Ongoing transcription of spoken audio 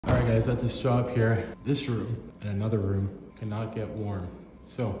Alright guys, at this job here, this room and another room cannot get warm.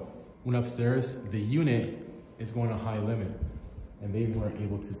 So when upstairs, the unit is going to high limit and they weren't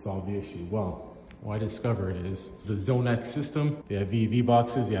able to solve the issue. Well, what I discovered is it's a Zone X system. They have VV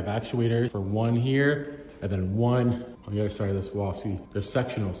boxes, they have actuators for one here and then one on the other side of this wall. See, they're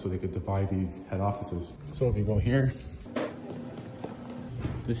sectional so they could divide these head offices. So if you go here,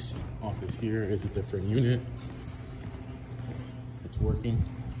 this office here is a different unit. It's working.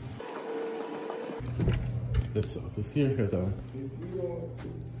 This office here is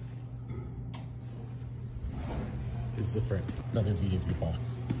different, another VAV box.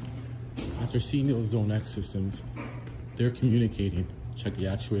 After seeing those Zone X systems, they're communicating. Check the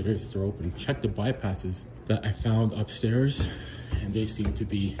actuators, they're open. Check the bypasses that I found upstairs, and they seem to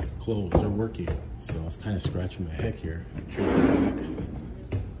be closed, they're working. So I was kind of scratching my head here. Tracing back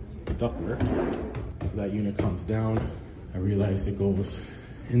the ductwork. So that unit comes down. I realized it goes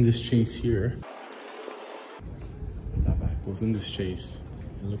in this chase here. That back goes in this chase.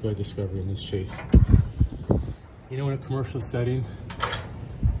 And look what I discovered in this chase. You know, in a commercial setting,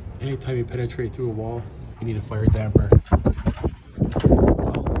 anytime you penetrate through a wall, you need a fire damper.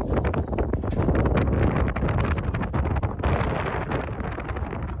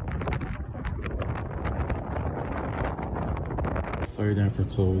 Fire damper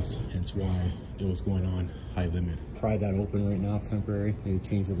closed, hence why it was going on high limit. Try that open right now, temporary. Need to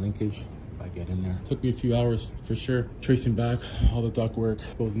change the linkage if I get in there. Took me a few hours for sure. Tracing back all the duct work,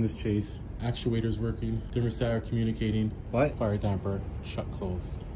 goes in this chase. Actuators working, thermostat communicating. What? Fire damper, shut closed.